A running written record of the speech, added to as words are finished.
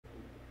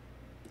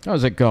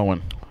How's it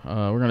going?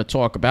 We're going to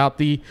talk about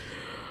the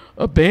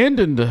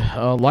abandoned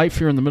life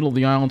here in the middle of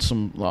the island,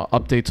 some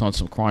updates on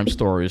some crime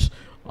stories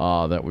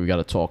that we've got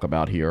to talk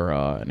about here.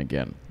 And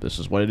again, this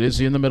is what it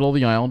is in the middle of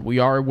the island. We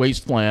are a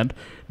wasteland.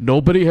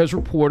 Nobody has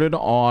reported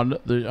on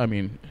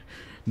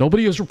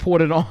nobody has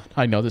reported on,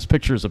 I know this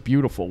picture is a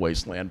beautiful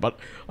wasteland, but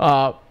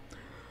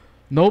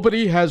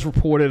nobody has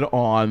reported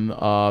on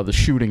the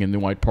shooting in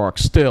New Hyde Park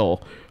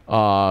still.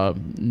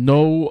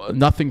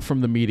 Nothing from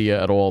the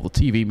media at all. The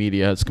TV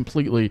media has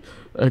completely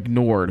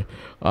ignored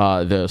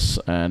this,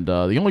 and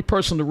the only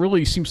person that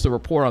really seems to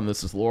report on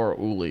this is Laura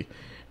Uhle,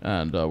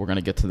 and we're going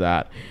to get to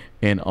that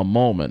in a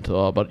moment.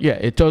 But yeah,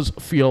 it does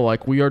feel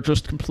like we are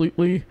just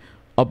completely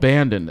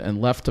abandoned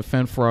and left to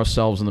fend for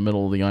ourselves in the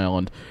middle of the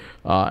island,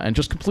 and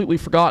just completely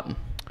forgotten.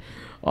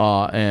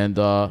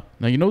 Now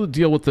you know the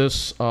deal with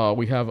this.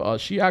 We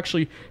have she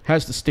actually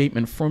has the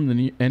statement from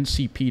the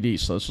NCPD,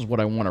 so this is what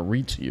I want to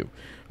read to you.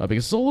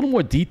 Because it's a little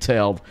more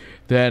detailed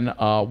than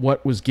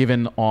what was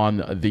given on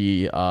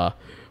the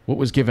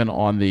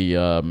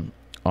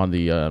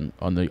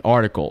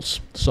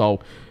articles. So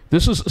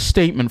this is a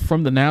statement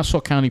from the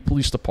Nassau County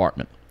Police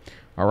Department.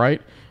 All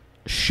right,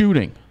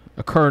 shooting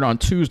occurred on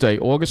Tuesday,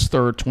 August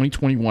 3rd,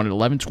 2021, at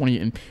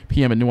 11:20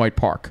 p.m. in New Hyde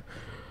Park.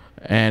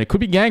 And it could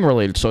be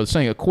gang-related. So it's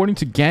saying, according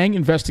to gang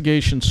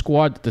investigation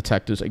squad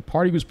detectives, a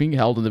party was being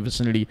held in the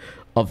vicinity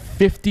of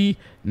 50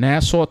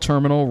 Nassau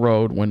Terminal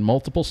Road when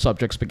multiple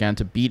subjects began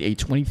to beat a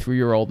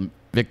 23-year-old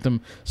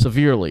victim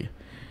severely.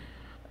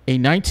 A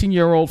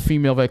 19-year-old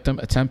female victim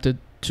attempted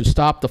to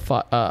stop the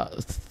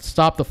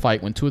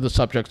fight when two of the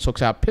subjects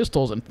took out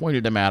pistols and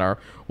pointed them at her,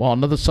 while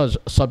another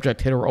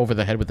subject hit her over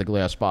the head with a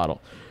glass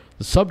bottle.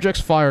 The subjects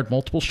fired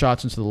multiple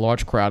shots into the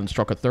large crowd and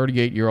struck a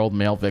 38-year-old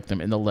male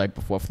victim in the leg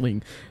before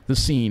fleeing the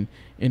scene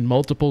in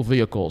multiple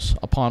vehicles.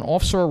 Upon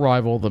officer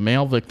arrival, the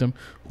male victim,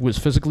 who was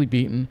physically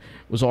beaten,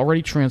 was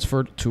already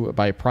transferred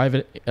by a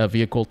private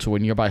vehicle to a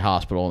nearby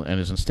hospital and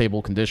is in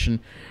stable condition.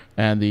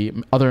 And the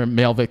other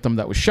male victim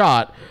that was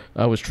shot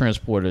was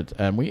transported.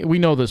 And we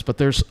know this, but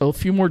there's a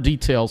few more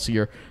details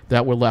here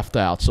that were left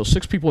out. So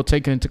 6 people were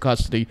taken into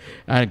custody,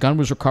 and a gun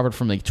was recovered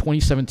from a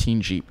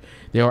 2017 Jeep.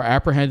 They were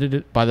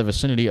apprehended by the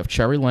vicinity of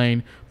Cherry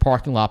Lane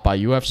parking lot by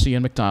UFC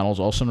and McDonald's,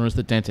 also known as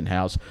the Denton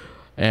House.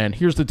 And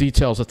here's the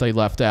details that they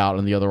left out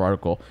in the other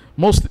article.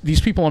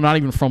 These people are not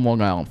even from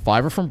Long Island.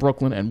 5 are from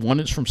Brooklyn, and 1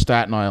 is from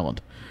Staten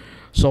Island.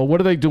 So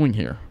what are they doing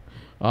here?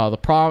 The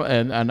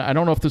problem, and I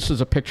don't know if this is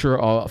a picture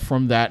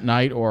from that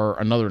night or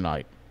another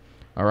night.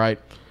 All right.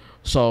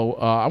 So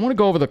I want to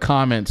go over the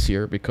comments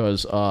here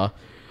because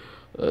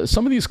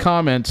some of these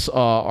comments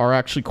are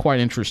actually quite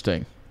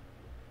interesting.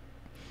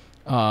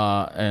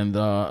 And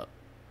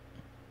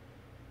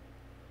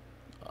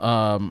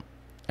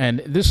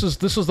this is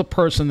the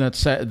person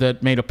that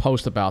made a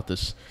post about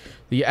this.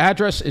 The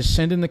address is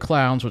Send in the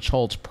Clowns, which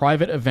holds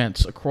private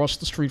events across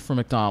the street from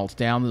McDonald's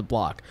down the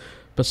block.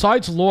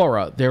 Besides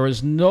Laura, there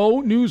is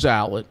no news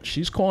outlet.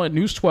 She's calling it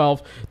News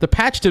 12. The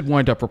Patch did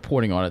wind up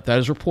reporting on it. That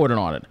is reported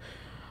on it.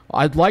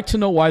 I'd like to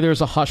know why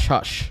there's a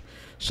hush-hush.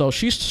 So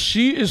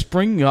she is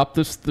bringing up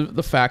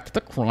the fact that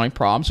the crime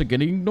problems are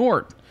getting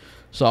ignored.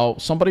 So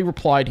somebody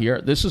replied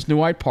here, this is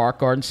New Hyde Park,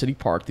 Garden City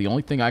Park. The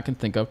only thing I can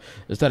think of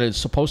is that it's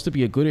supposed to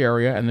be a good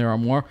area, and there are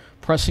more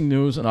pressing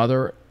news in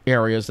other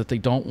areas that they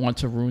don't want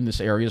to ruin this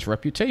area's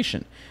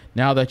reputation.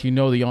 Now that you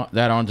know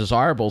that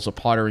undesirables are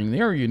pottering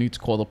there, you need to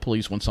call the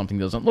police when something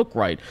doesn't look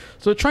right.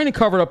 So they're trying to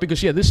cover it up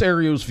because, yeah, this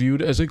area was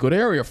viewed as a good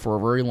area for a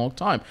very long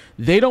time.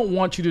 They don't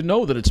want you to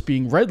know that it's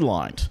being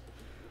redlined.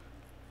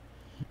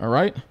 All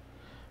right?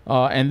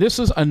 And this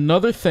is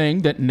another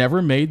thing that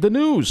never made the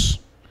news.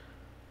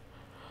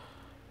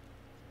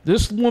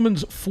 This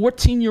woman's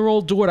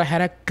 14-year-old daughter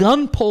had a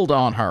gun pulled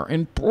on her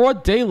in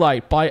broad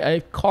daylight by a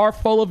car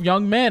full of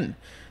young men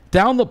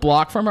down the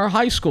block from her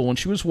high school when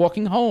she was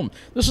walking home.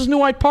 This is New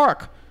Hyde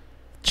Park.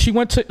 She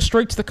went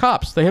straight to the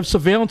cops. They have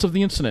surveillance of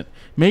the incident,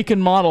 make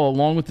and model,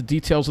 along with the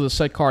details of the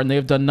said car, and they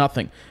have done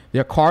nothing.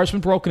 Their car has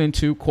been broken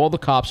into, called the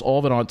cops, all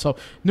of it on. So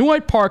New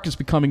Hyde Park is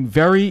becoming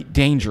very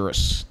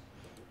dangerous.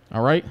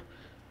 All right?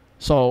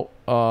 So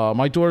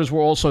my daughters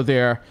were also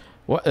there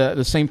at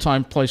the same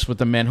time place with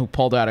the men who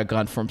pulled out a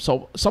gun from.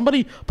 So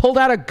somebody pulled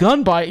out a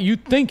gun by,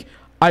 you'd think,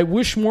 I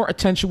wish more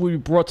attention would be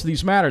brought to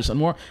these matters. And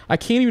more, I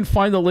can't even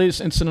find the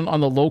latest incident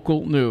on the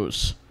local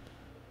news.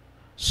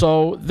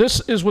 So this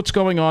is what's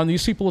going on.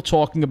 These people are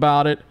talking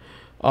about it.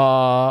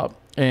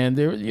 And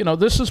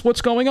this is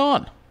what's going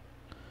on.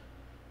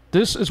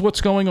 This is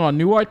what's going on.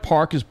 New Hyde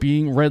Park is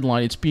being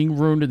redlined. It's being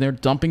ruined, and they're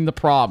dumping the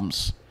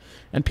problems.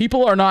 And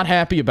people are not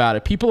happy about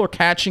it. People are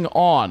catching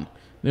on.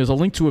 There's a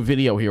link to a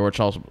video here, which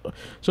also. So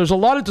there's a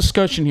lot of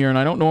discussion here, and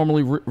I don't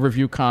normally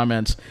review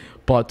comments,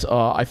 but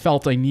I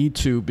felt I needed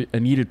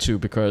to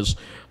because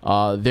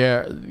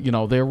they're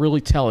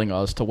really telling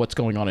us to what's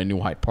going on in New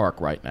Hyde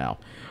Park right now,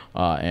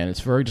 and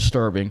it's very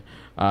disturbing.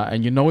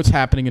 And it's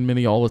happening in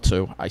Mineola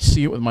too. I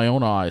see it with my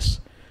own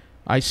eyes.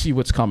 I see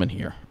what's coming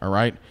here. All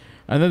right,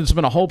 and then there's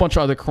been a whole bunch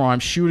of other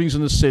crimes, shootings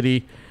in the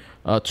city.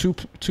 Two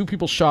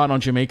people shot on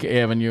Jamaica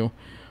Avenue.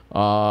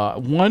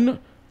 One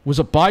was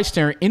a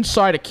bystander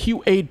inside a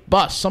Q8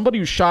 bus. Somebody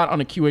was shot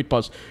on a Q8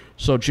 bus.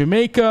 So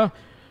Jamaica,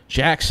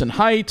 Jackson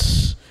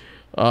Heights,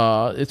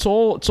 it's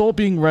all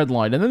being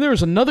redlined. And then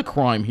there's another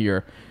crime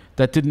here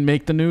that didn't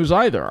make the news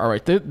either. All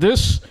right,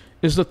 this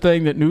is the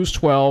thing that News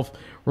 12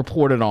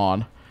 reported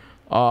on,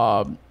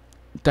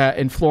 that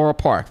in Flora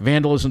Park,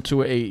 vandalism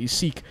to a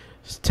Sikh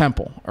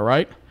temple. All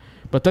right,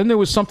 but then there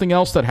was something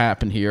else that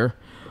happened here.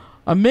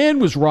 A man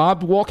was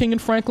robbed walking in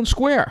Franklin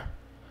Square.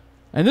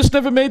 And this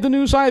never made the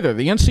news either.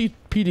 The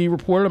NCPD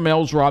reported a male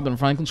was robbed in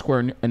Franklin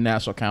Square in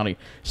Nassau County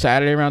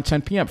Saturday around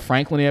 10 p.m.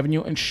 Franklin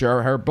Avenue and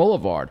Scherrer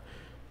Boulevard.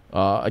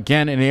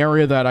 Again, an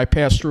area that I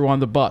passed through on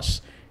the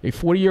bus. A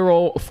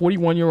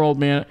 41-year-old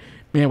man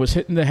was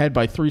hit in the head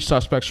by 3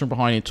 suspects from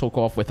behind and took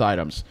off with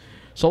items.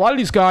 So a lot of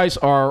these guys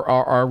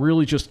are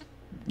really just,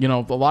 a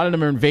lot of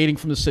them are invading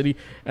from the city,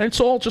 and it's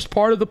all just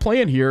part of the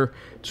plan here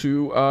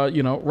to,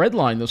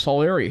 redline this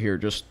whole area here.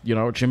 Just,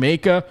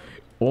 Jamaica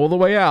all the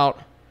way out.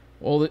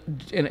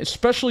 And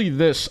especially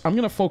this, I'm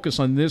going to focus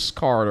on this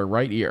corridor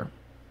right here.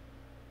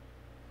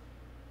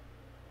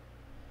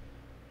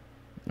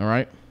 All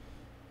right?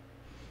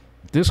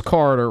 This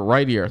corridor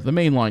right here, the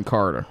main line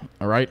corridor,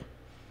 all right?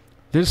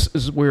 This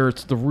is where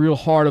it's the real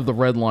heart of the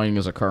redlining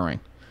is occurring.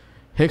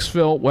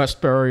 Hicksville,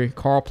 Westbury,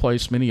 Carl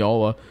Place,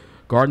 Mineola,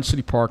 Garden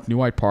City Park, New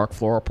Hyde Park,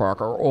 Flora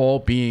Park are all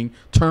being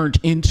turned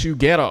into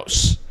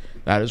ghettos.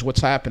 That is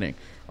what's happening.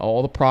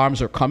 All the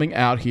problems are coming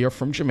out here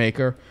from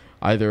Jamaica.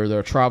 Either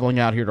they're traveling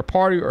out here to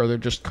party or they're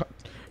just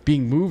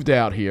being moved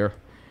out here.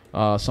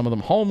 Some of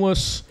them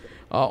homeless,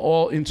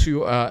 all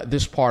into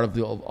this part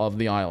of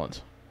the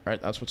island.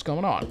 Right? That's what's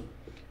going on.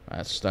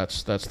 That's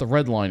the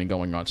redlining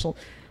going on. So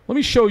let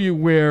me show you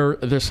where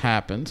this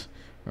happened.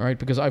 All right,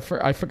 because I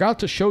forgot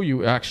to show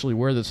you actually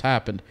where this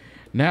happened.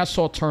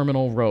 Nassau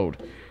Terminal Road.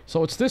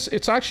 So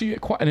it's actually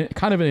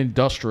kind of an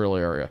industrial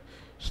area.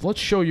 So let's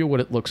show you what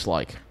it looks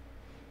like.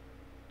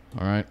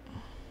 All right.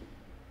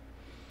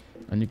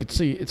 And you can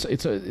see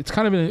it's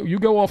kind of you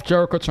go off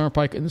Jericho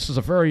Turnpike, and this is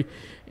a very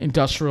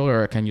industrial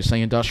area. Can you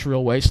say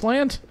industrial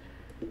wasteland?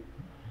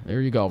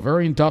 There you go,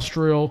 very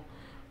industrial.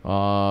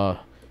 And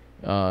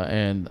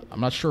I'm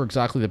not sure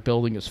exactly the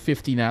building is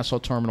 50 Nassau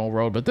Terminal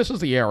Road, but this is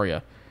the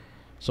area.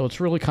 So it's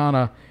really kind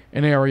of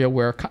an area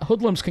where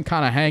hoodlums can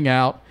kind of hang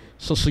out,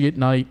 especially at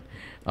night.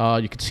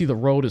 You can see the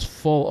road is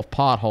full of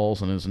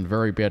potholes and is in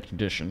very bad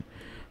condition.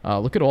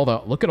 Look at all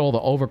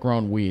the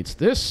overgrown weeds.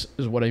 This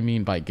is what I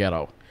mean by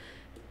ghetto.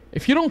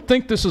 If you don't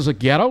think this is a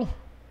ghetto,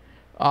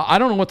 I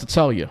don't know what to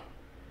tell you.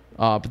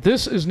 But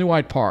this is New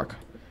Hyde Park.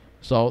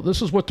 So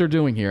this is what they're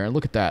doing here. And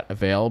look at that.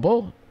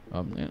 Available.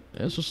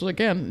 This is,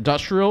 again,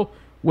 industrial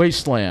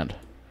wasteland.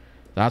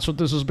 That's what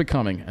this is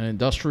becoming, an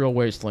industrial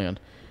wasteland.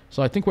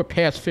 So I think we're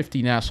past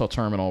 50 Nassau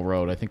Terminal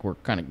Road. I think we're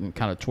kind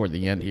of toward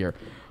the end here.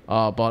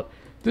 But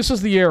this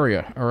is the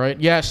area, all right?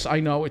 Yes, I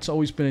know it's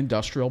always been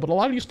industrial, but a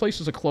lot of these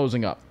places are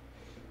closing up,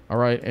 all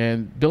right?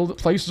 And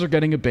places are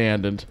getting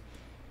abandoned.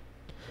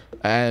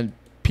 And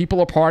people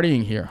are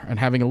partying here and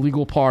having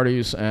illegal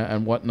parties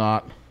and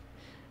whatnot.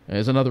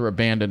 There's another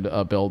abandoned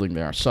building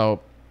there.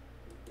 So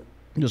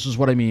this is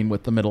what I mean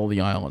with the middle of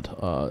the island.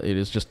 It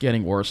is just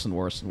getting worse and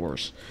worse and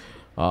worse.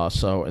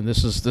 And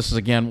this is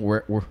again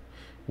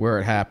where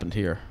it happened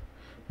here.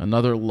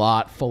 Another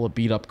lot full of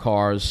beat up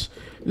cars.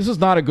 This is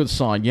not a good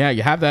sign. Yeah,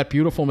 you have that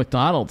beautiful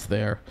McDonald's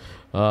there,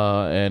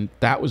 and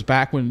that was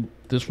back when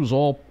this was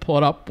all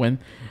put up when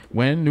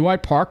New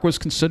Hyde Park was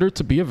considered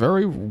to be a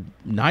very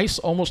nice,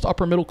 almost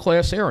upper middle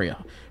class area.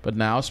 But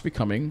now it's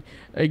becoming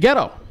a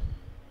ghetto.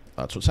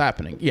 That's what's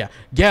happening. Yeah,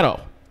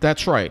 ghetto.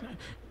 That's right.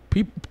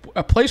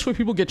 A place where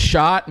people get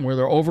shot and where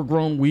there are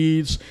overgrown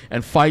weeds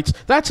and fights.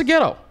 That's a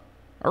ghetto.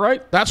 All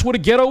right? That's what a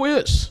ghetto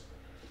is.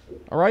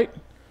 All right?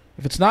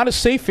 If it's not a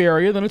safe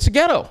area, then it's a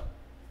ghetto.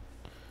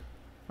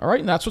 All right?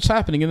 And that's what's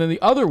happening. And then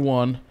the other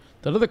one,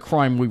 that other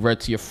crime we read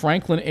to you,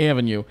 Franklin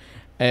Avenue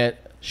at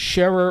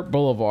Scherrer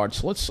Boulevard.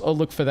 So let's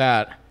look for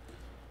that.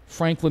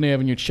 Franklin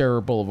Avenue,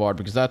 Scherrer Boulevard,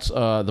 because that's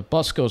the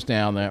bus goes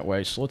down that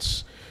way. So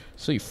let's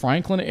see.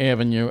 Franklin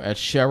Avenue at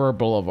Scherrer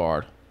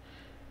Boulevard.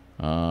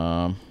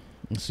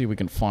 Let's see if we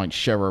can find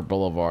Scherrer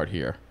Boulevard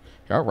here.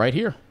 Yeah, right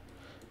here.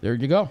 There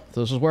you go.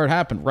 This is where it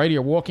happened. Right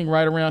here. Walking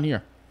right around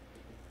here.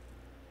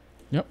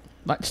 Yep.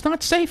 It's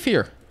not safe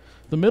here.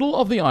 The middle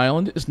of the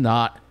island is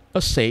not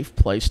a safe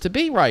place to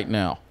be right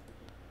now.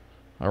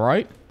 All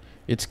right?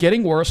 It's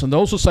getting worse, and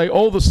those who say,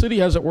 oh, the city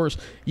has it worse.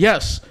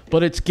 Yes,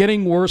 but it's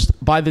getting worse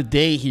by the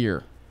day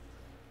here.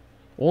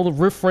 All the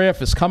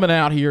riffraff is coming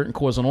out here and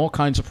causing all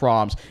kinds of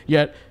problems.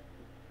 Yet,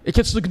 it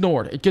gets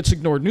ignored. It gets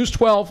ignored. News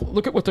 12,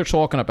 look at what they're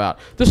talking about.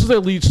 This is their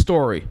lead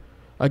story.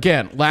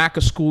 Again, lack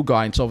of school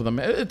guidance over them.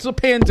 It's a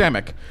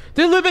pandemic.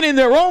 They're living in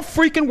their own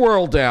freaking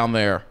world down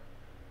there.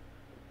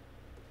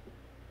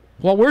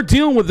 While we're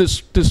dealing with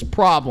this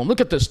problem,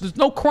 look at this. There's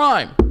no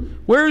crime.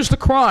 Where is the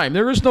crime?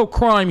 There is no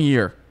crime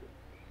here.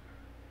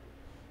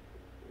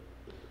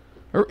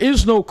 There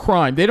is no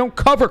crime. They don't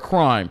cover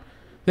crime.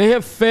 They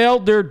have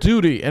failed their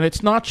duty, and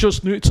it's not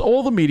just it's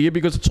all the media,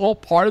 because it's all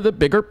part of the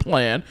bigger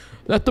plan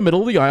that the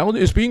middle of the island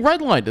is being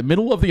redlined. The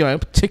middle of the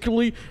island,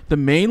 particularly the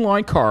main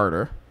line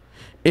corridor,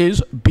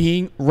 is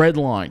being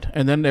redlined.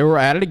 And then they were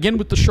at it again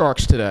with the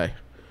sharks today.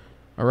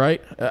 All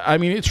right? I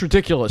mean, it's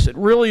ridiculous. It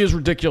really is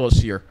ridiculous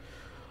here.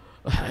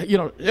 You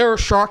know, there are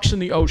sharks in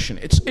the ocean.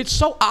 It's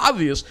so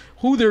obvious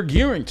who they're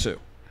gearing to.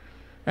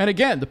 And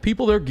again, the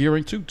people they're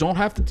gearing to don't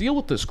have to deal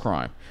with this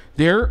crime.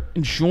 They're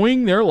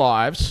enjoying their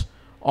lives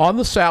on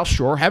the South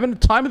Shore, having the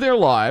time of their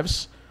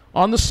lives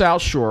on the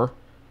South Shore,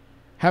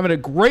 having a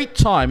great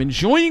time,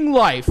 enjoying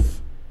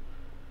life,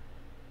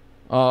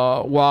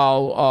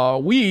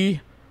 while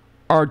we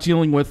are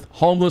dealing with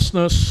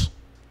homelessness.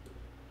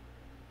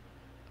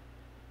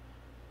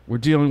 We're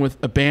dealing with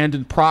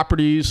abandoned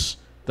properties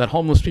that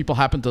homeless people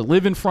happen to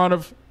live in front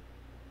of.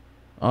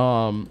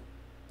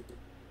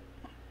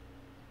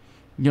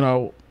 You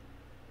know,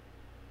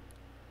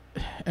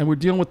 and we're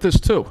dealing with this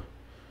too.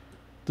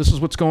 This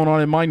is what's going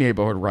on in my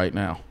neighborhood right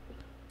now.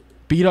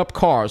 Beat up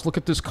cars. Look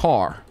at this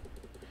car.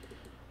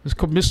 This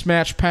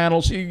mismatched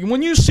panels.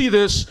 When you see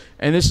this,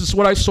 and this is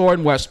what I saw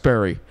in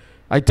Westbury,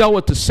 I dealt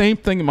with the same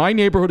thing. My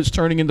neighborhood is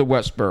turning into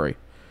Westbury.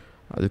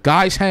 The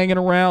guys hanging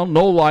around,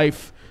 no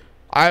life.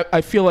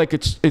 I feel like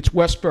it's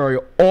Westbury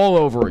all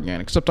over again,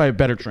 except I have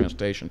better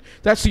transportation.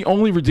 That's the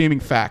only redeeming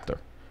factor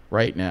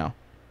right now.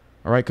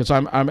 All right, because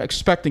I'm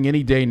expecting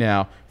any day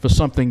now for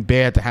something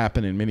bad to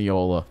happen in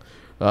Mineola.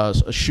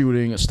 A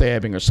shooting, a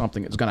stabbing, or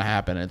something is going to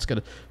happen. And it's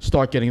going to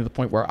start getting to the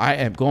point where I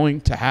am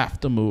going to have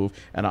to move,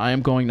 and I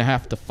am going to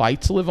have to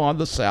fight to live on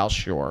the South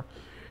Shore.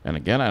 And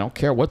again, I don't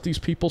care what these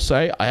people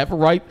say. I have a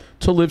right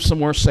to live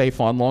somewhere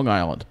safe on Long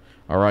Island.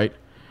 All right?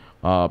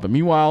 But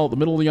meanwhile, the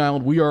middle of the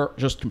island, we are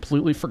just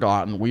completely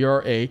forgotten. We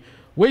are a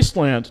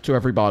wasteland to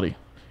everybody.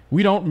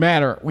 We don't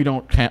matter. We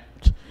don't count.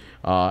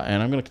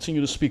 And I'm going to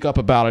continue to speak up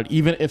about it,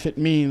 even if it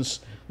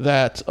means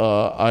that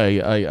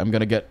I'm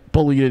going to get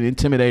bullied and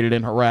intimidated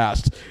and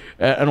harassed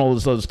and all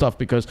this other stuff,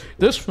 because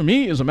this, for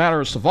me, is a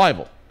matter of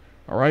survival.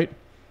 All right?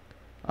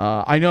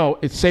 I know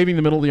it's saving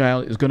the middle of the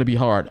island is going to be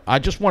hard. I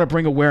just want to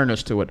bring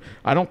awareness to it.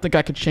 I don't think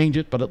I could change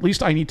it, but at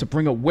least I need to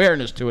bring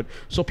awareness to it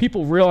so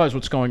people realize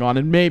what's going on,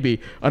 and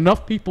maybe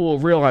enough people will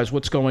realize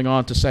what's going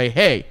on to say,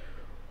 hey,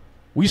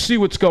 we see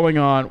what's going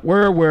on.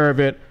 We're aware of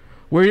it.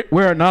 We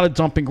are not a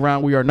dumping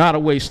ground. We are not a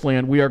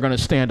wasteland. We are going to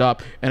stand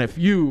up. And if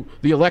you,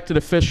 the elected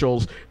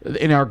officials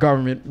in our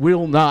government,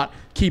 will not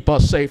keep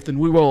us safe, then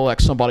we will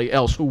elect somebody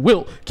else who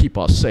will keep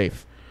us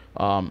safe.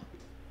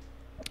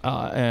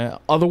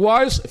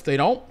 Otherwise, if they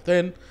don't,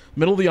 then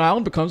middle of the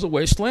island becomes a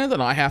wasteland,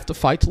 and I have to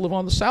fight to live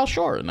on the South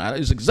Shore. And that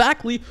is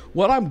exactly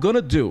what I'm going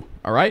to do,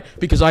 all right?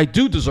 Because I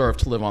do deserve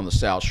to live on the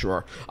South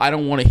Shore. I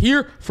don't want to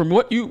hear from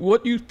what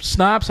you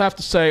snobs have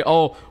to say,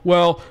 oh,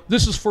 well,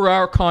 this is for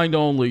our kind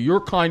only. Your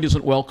kind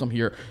isn't welcome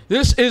here.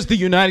 This is the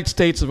United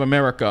States of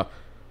America.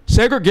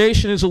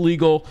 Segregation is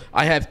illegal.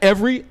 I have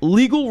every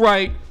legal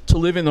right to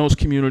live in those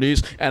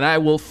communities, and I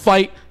will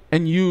fight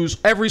and use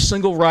every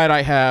single right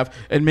I have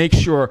and make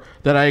sure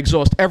that I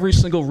exhaust every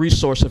single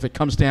resource if it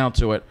comes down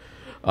to it,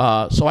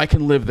 so I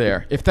can live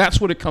there. If that's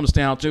what it comes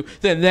down to,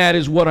 then that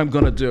is what I'm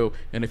going to do.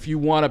 And if you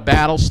want to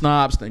battle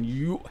snobs, then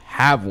you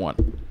have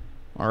one.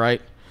 All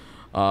right?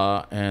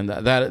 And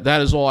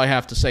that is all I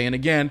have to say. And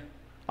again,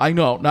 I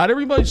know not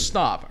everybody's a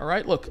snob. All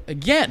right? Look,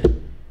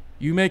 again,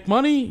 you make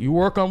money, you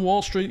work on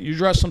Wall Street, you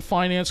dress in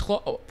finance in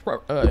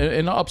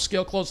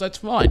upscale clothes, that's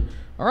fine.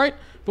 All right?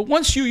 But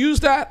once you use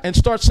that and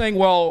start saying,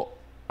 well,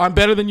 I'm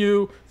better than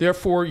you,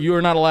 therefore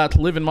you're not allowed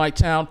to live in my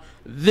town,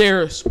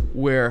 there's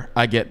where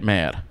I get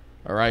mad.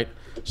 All right?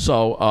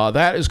 So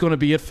that is going to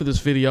be it for this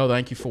video.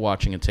 Thank you for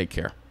watching, and take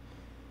care.